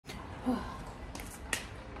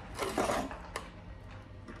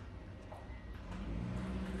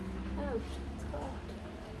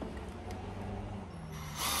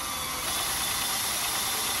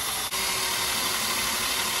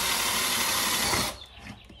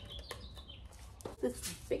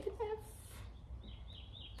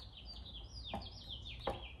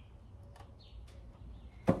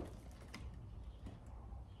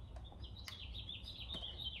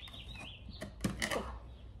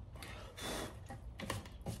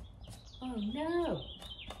no.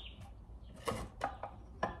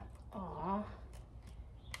 Aw.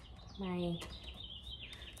 My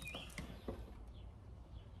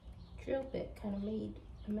drill bit kind of made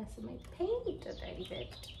a mess of my paint a tiny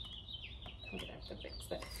bit. I'm gonna have to fix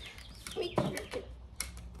that. Make sure it.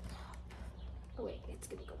 Oh wait, it's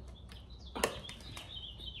gonna go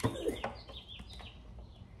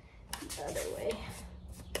the other way.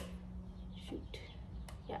 Shoot.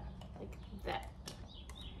 Yeah, like that.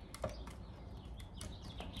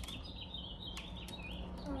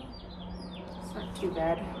 It's not too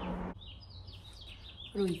bad.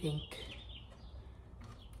 What do we think?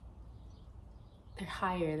 They're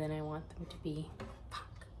higher than I want them to be.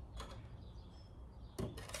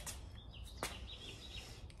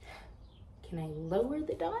 Can I lower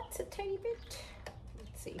the dots a tiny bit?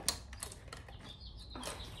 Let's see.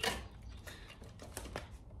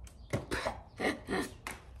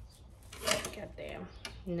 God damn.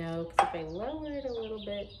 No, because if I lower it a little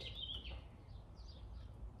bit,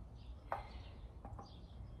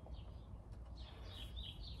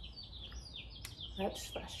 that's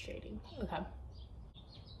frustrating. Okay.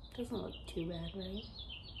 Doesn't look too bad, right?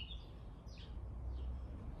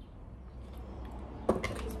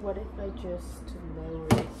 Because what if I just lower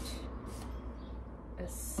it a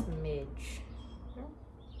smidge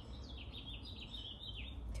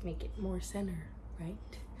to make it more center,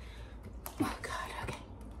 right? Oh God, okay.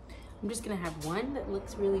 I'm just gonna have one that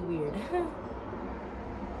looks really weird.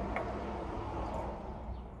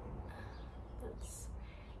 That's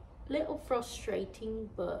a little frustrating,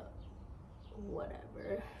 but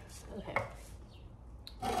whatever. Okay.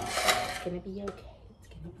 It's gonna be okay. It's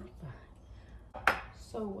gonna be fine.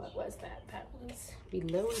 So what was that? That was, we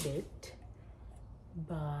lowered it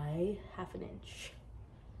by half an inch.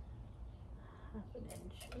 Half an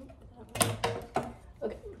inch.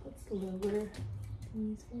 Okay, let's lower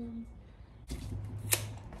these ones.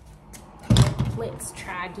 Let's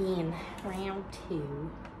try again. Round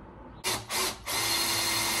 2.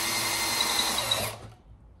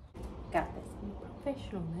 Got this. I'm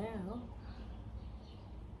professional now.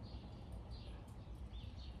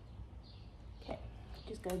 Okay,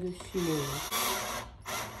 just gotta go slow.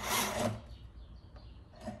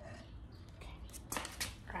 Okay,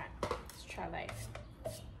 alright, let's try that.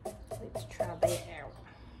 Let's try that out.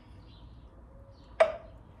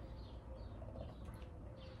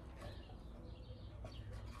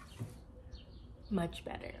 Much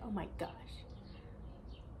better. Oh my gosh.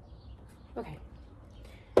 Okay.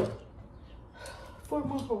 4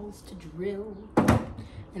 more holes to drill.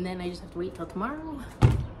 And then I just have to wait till tomorrow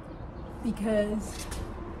because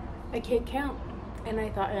I can't count. And I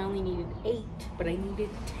thought I only needed 8, but I needed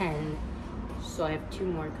 10. So I have 2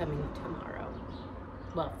 more coming tomorrow.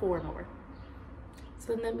 Well, 4 more.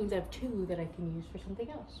 So then that means I have 2 that I can use for something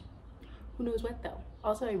else. Who knows what though?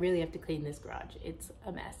 Also, I really have to clean this garage. It's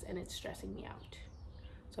a mess and it's stressing me out.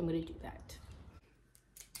 So I'm gonna do that.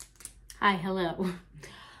 Hi, hello.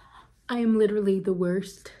 I am literally the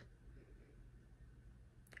worst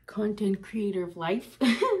content creator of life.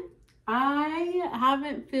 I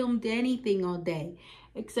haven't filmed anything all day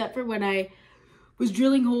except for when I was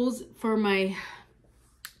drilling holes for my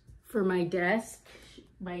desk,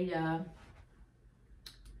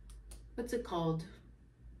 what's it called?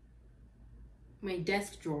 My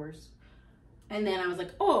desk drawers. And then I was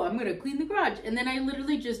like, oh, I'm gonna clean the garage. And then I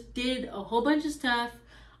literally just did a whole bunch of stuff.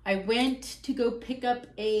 I went to go pick up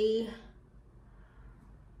a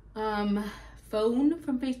phone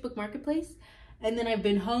from Facebook Marketplace. And then I've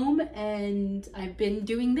been home and I've been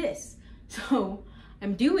doing this. So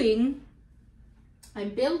I'm building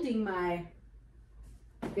my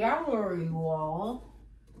gallery wall.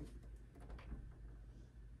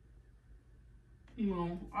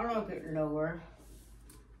 No, I like it lower.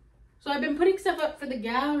 So I've been putting stuff up for the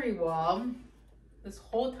gallery wall this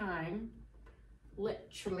whole time.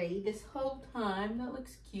 Literally this whole time. That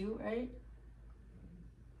looks cute, right?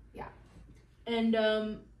 Yeah. And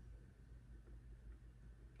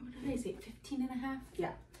what did I say? 15 and a half?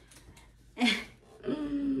 Yeah.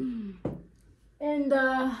 And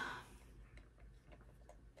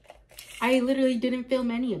I literally didn't film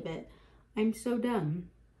any of it. I'm so dumb.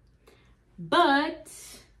 But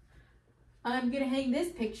I'm gonna hang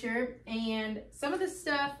this picture, and some of the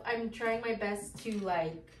stuff I'm trying my best to,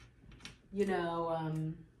 like, you know,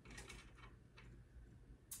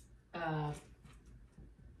 come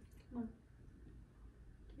on,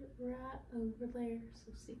 get right over there.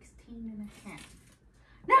 So 16 and a half.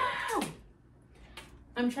 No!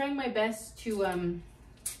 I'm trying my best to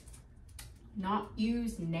not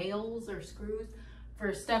use nails or screws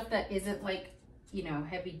for stuff that isn't, like, you know,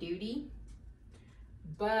 heavy duty.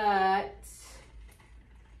 but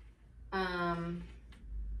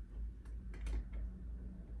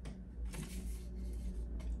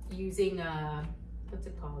using what's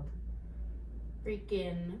it called?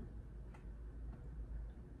 Freaking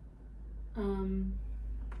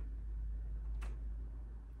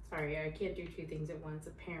sorry, I can't do two things at once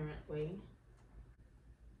apparently.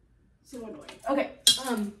 So annoying. Okay,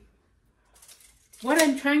 what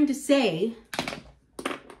I'm trying to say,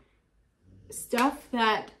 stuff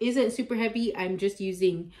that isn't super heavy, I'm just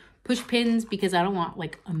using push pins because I don't want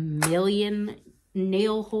like a million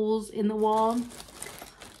nail holes in the wall.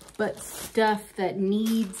 But stuff that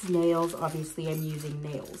needs nails, obviously I'm using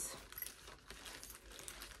nails.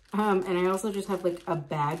 And I also just have like a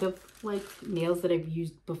bag of like nails that I've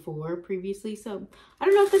used before previously. So I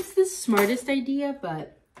don't know if that's the smartest idea,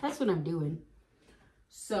 but that's what I'm doing.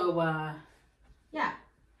 So yeah.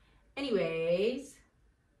 Anyways,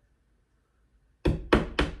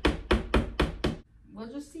 we'll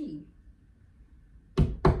just see.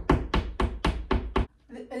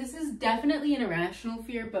 This is definitely an irrational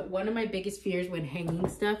fear, but one of my biggest fears when hanging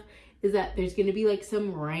stuff is that there's going to be like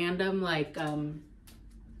some random like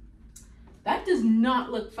that does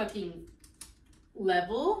not look fucking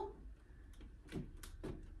level.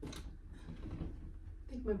 I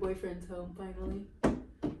think my boyfriend's home finally.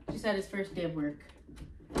 Just had his first day of work.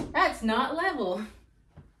 That's not level.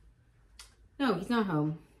 No, he's not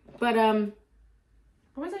home. But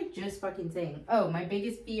what was I just fucking saying? Oh, my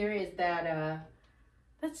biggest fear is that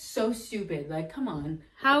that's so stupid. Like, come on.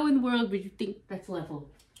 How in the world would you think that's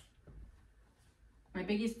level? My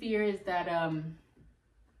biggest fear is that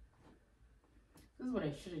this is what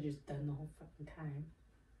I should have just done the whole fucking time.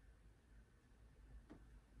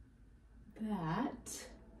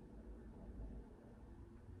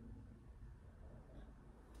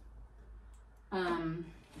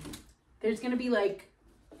 There's gonna be like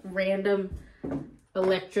random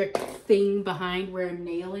electric thing behind where I'm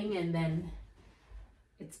nailing, and then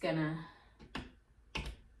I'm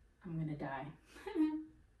gonna die.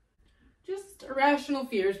 Just irrational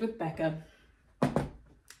fears with Becca.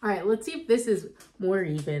 All right, let's see if this is more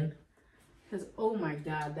even. Because, oh my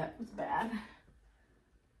God, that was bad.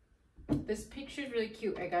 This picture is really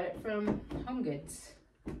cute. I got it from Home Goods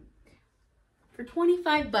for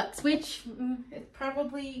 25 bucks, which is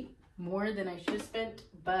probably more than I should have spent,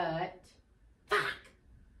 but fuck,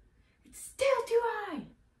 it's still too high.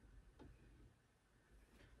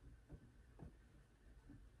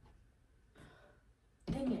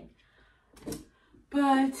 Dang it.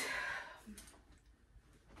 But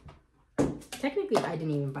technically I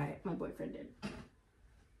didn't even buy it. My boyfriend did.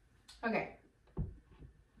 Okay.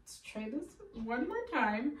 Let's try this one more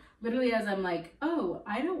time. Literally as I'm like, oh,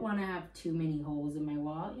 I don't want to have too many holes in my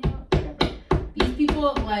wall. You know, whatever. These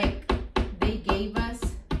people, like, they gave us,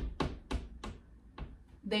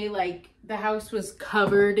 the house was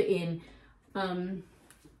covered in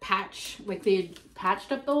patch, like they had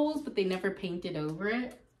patched up the holes, but they never painted over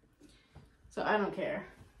it. So I don't care.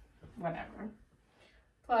 Whatever.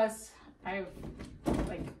 Plus, I have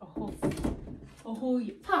like a whole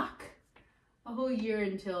year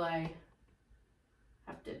until I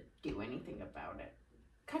have to do anything about it.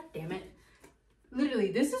 God damn it.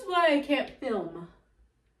 Literally, this is why I can't film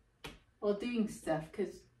while doing stuff,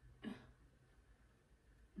 because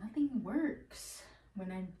nothing works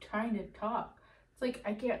when I'm trying to talk. It's like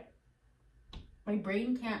my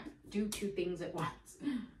brain can't do two things at once.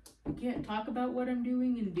 I can't talk about what I'm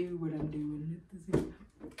doing and do what I'm doing.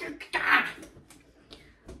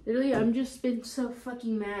 Literally, I'm just been so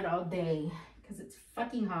fucking mad all day because it's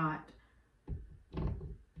fucking hot.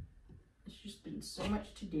 It's just been so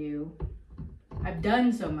much to do. I've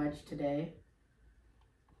done so much today.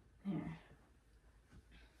 There.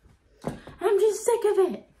 I'm just sick of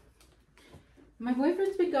it. My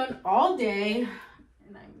boyfriend's been gone all day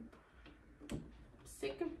and I'm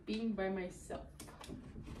sick of being by myself.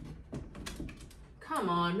 Come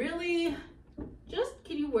on, really?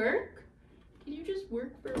 Can you work? Can you just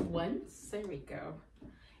work for once? There we go.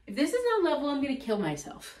 If this is not level, I'm gonna kill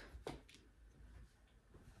myself.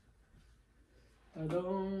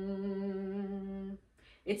 Ta-da.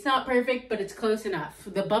 It's not perfect, but it's close enough.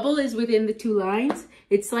 The bubble is within the two lines.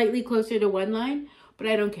 It's slightly closer to one line, but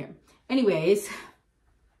I don't care. Anyways,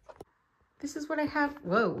 this is what I have.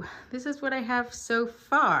 Whoa, this is what I have so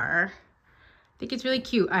far. I think it's really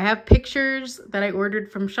cute. I have pictures that I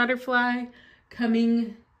ordered from Shutterfly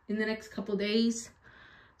coming in the next couple days.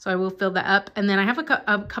 So I will fill that up. And then I have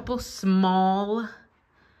a couple small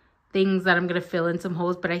things that I'm going to fill in some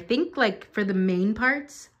holes. But I think like for the main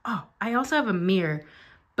parts, oh, I also have a mirror.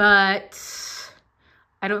 But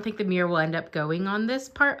I don't think the mirror will end up going on this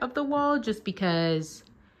part of the wall just because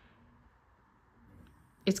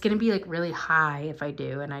it's going to be like really high if I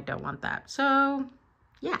do, and I don't want that. So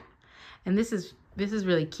yeah. And this is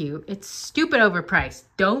really cute. It's stupid overpriced.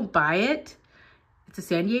 Don't buy it. It's a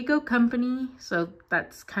San Diego company, so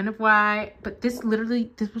that's kind of why. But this was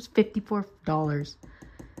 $54.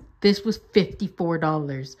 This was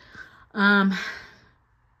 $54.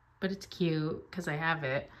 But it's cute because I have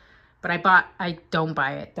it. But don't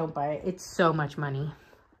buy it. Don't buy it. It's so much money.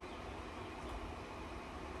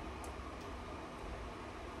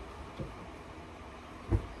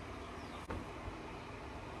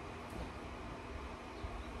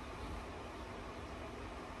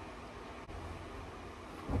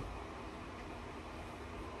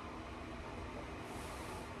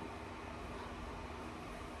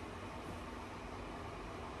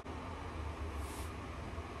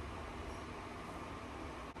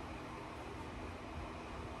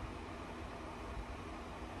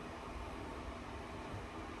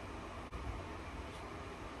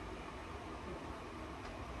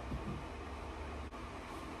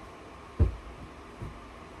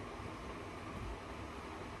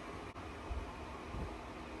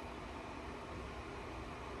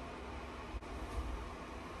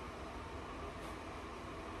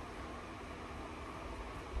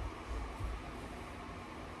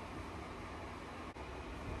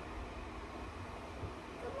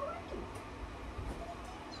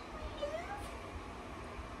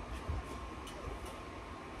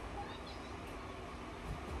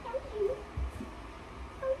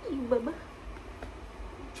 Bubba.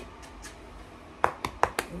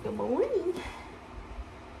 Good morning.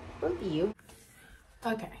 Both of you.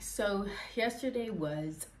 Okay, so yesterday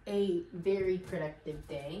was a very productive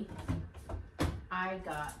day. I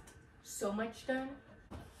got so much done.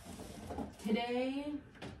 Today,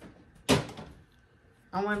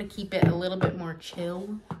 I want to keep it a little bit more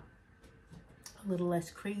chill, a little less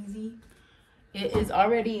crazy. It is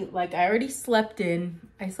already, like, I already slept in.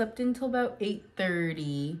 I slept in till about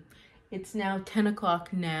 8:30. It's now 10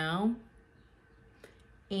 o'clock now.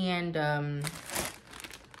 And, my dog's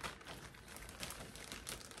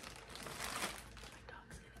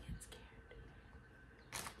gonna get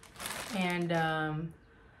scared. And,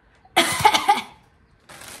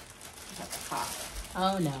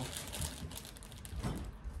 oh no.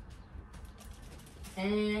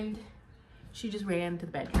 And she just ran to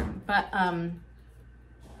the bedroom. But,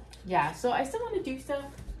 yeah, so I still want to do stuff.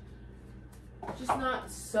 Just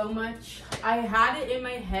not so much. I had it in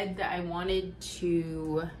my head that I wanted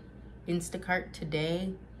to Instacart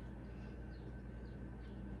today.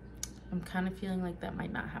 I'm kind of feeling like that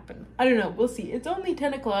might not happen. I don't know. We'll see. It's only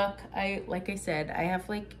 10 o'clock. Like I said, I have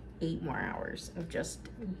like 8 more hours of just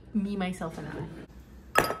me, myself, and I.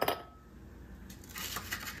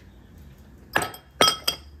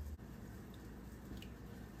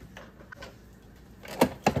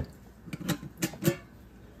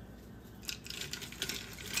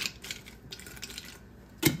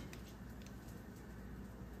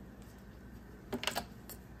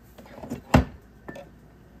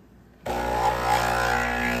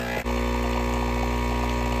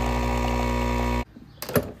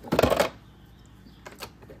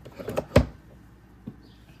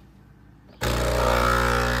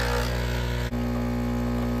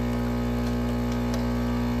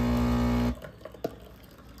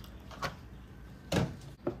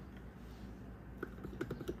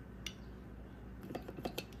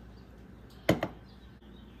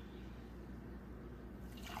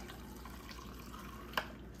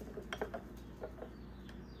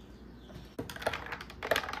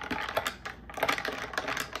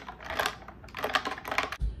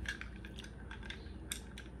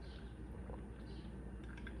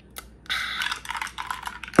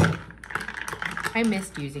 I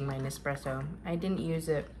missed using my Nespresso. I didn't use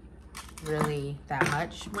it really that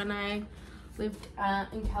much when I lived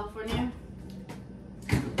in California.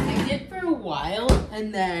 I did for a while,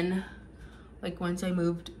 and then like once I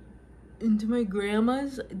moved into my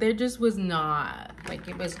grandma's, there just was not, like,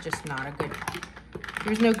 it was just not a good, there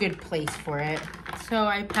was no good place for it. So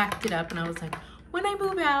I packed it up and I was like, when I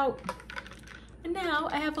move out, and now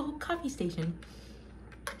I have a whole coffee station.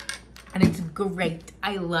 And it's great.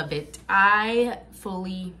 I love it. I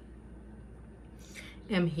fully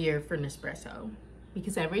am here for Nespresso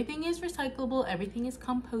because everything is recyclable, everything is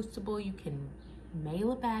compostable. You can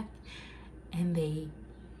mail it back and they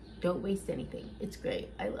don't waste anything. It's great.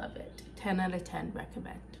 I love it. 10 out of 10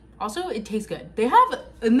 recommend. Also, it tastes good. They have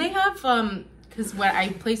because when I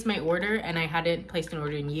placed my order and I hadn't placed an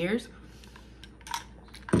order in years,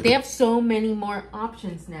 they have so many more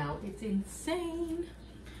options now. It's insane.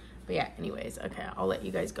 But yeah, anyways, okay, I'll let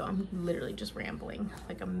you guys go. I'm literally just rambling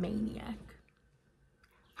like a maniac.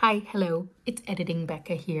 Hi, hello, it's Editing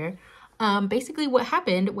Becca here. Basically what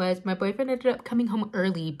happened was my boyfriend ended up coming home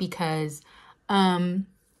early because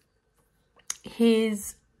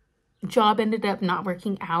his job ended up not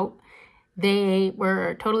working out. They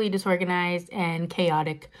were totally disorganized and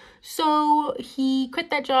chaotic. So he quit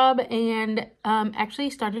that job and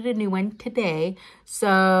actually started a new one today.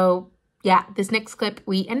 So yeah, this next clip,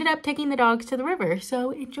 we ended up taking the dogs to the river.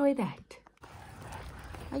 So enjoy that.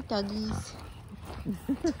 Hi, doggies.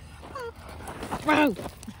 Wow.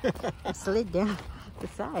 Slid down the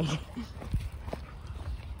side.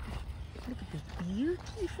 Look at this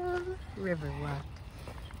beautiful river walk.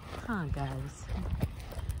 Huh, guys?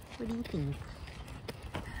 What do you think?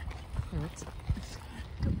 Let's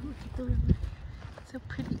go look at the river. So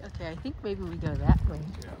pretty. Okay, I think maybe we go that way.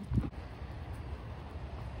 Yeah.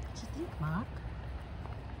 What do you think, Mark?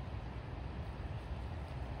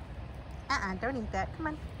 Don't eat that. Come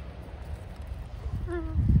on.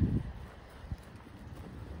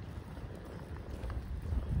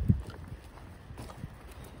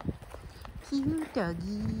 Cute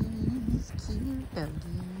doggies, cute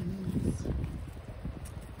doggies.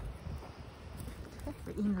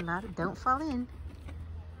 We're eating a lot of, don't fall in.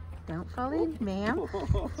 Don't fall in, ma'am.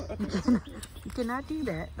 You cannot do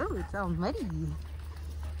that. Oh, it's all muddy.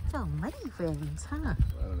 It's all muddy, friends, huh? I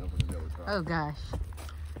don't know if we can go across. Oh gosh.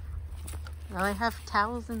 Well, I have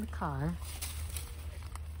towels in the car.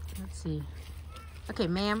 Let's see. Okay,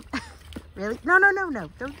 ma'am. Really? No, no, no, no.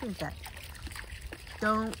 Don't drink that.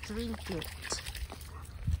 Don't drink it.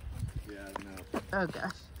 Yeah, no. Oh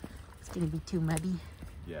gosh. It's gonna be too muddy.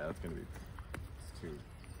 Yeah, that's gonna be. It's too.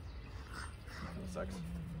 That sucks.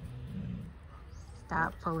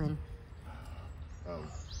 Stop pulling. Oh.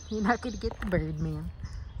 You're not gonna get the bird, ma'am.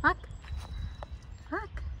 Look. Look.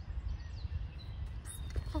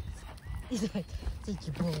 He's like, such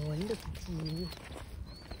a boy. Look at you.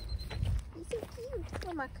 He's so cute.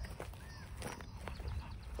 Come on.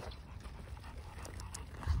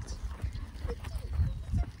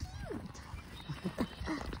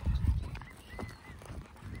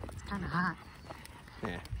 It's kind of hot.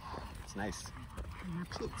 Yeah. It's nice. And my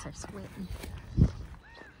pits are sweating.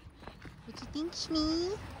 What you think,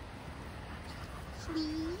 Shmee?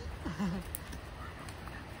 Flea?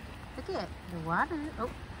 Look at the water. Oh,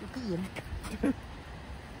 you're peeing.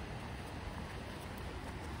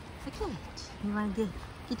 Look at it. You want to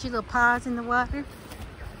get your little paws in the water?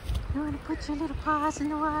 You want to put your little paws in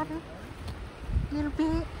the water? A little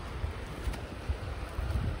bit?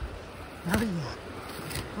 Oh, yeah.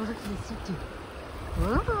 Oh, look at this. You do.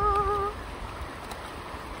 Whoa.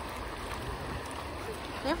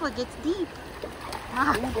 Careful, it gets deep.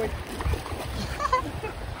 Ah. Oh boy.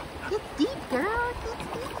 It's deep, girl. It's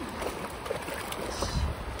deep.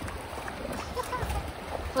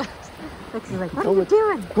 Looks like, what are you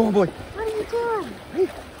doing? Go on, boy. What are you doing?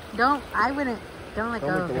 Don't let go Don't of let the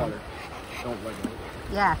him. water. Don't let go.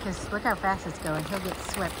 Yeah, because look how fast it's going. He'll get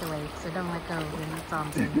swept away, so don't let go of him. That's all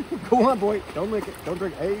I'm saying. Go on, boy. Don't lick it. Don't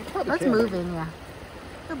drink. Hey, you probably Let's can. move in, yeah.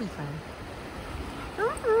 He'll be fine.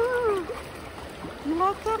 Ooh. You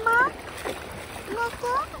like that, Mom? You like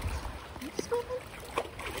that? You swimming?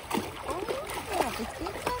 Oh, yeah. It's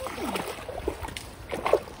good time.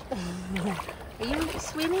 Are you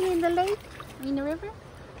swimming in the lake? In the river?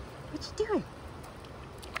 What you doing?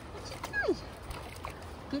 What you doing?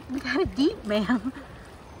 Getting kind of deep, ma'am.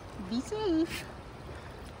 Be safe.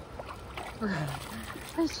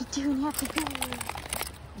 What you doing? You have to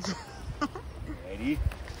go. Ready?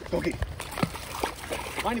 Okay.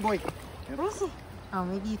 Find you, boy. Where is it? Oh,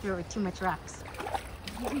 maybe you threw it with too much rocks.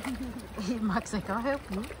 Mark's like, I'll help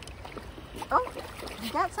you. Oh, you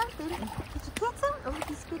got something. Did you get some? Oh,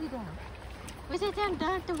 he spit it out. Was it that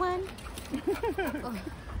dark one? Oh.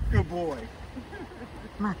 Good boy.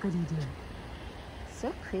 Mark, what are you doing?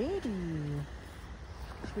 So pretty.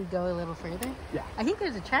 Should we go a little further? Yeah. I think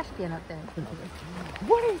there's a trash can up there.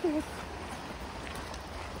 What is this?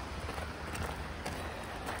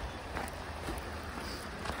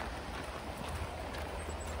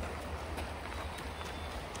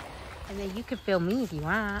 And then you can film me if you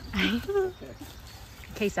want. In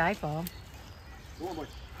case I fall. Go on, boy.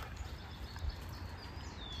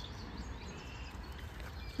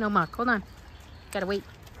 No, Mark, hold on. Gotta wait.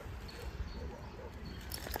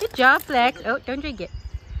 Good job, Flex. Oh, don't drink it.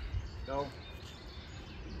 Go.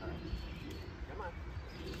 Come on.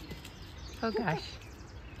 Oh, gosh.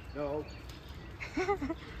 No.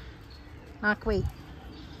 Mark, wait.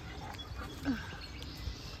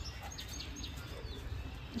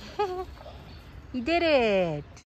 You did it.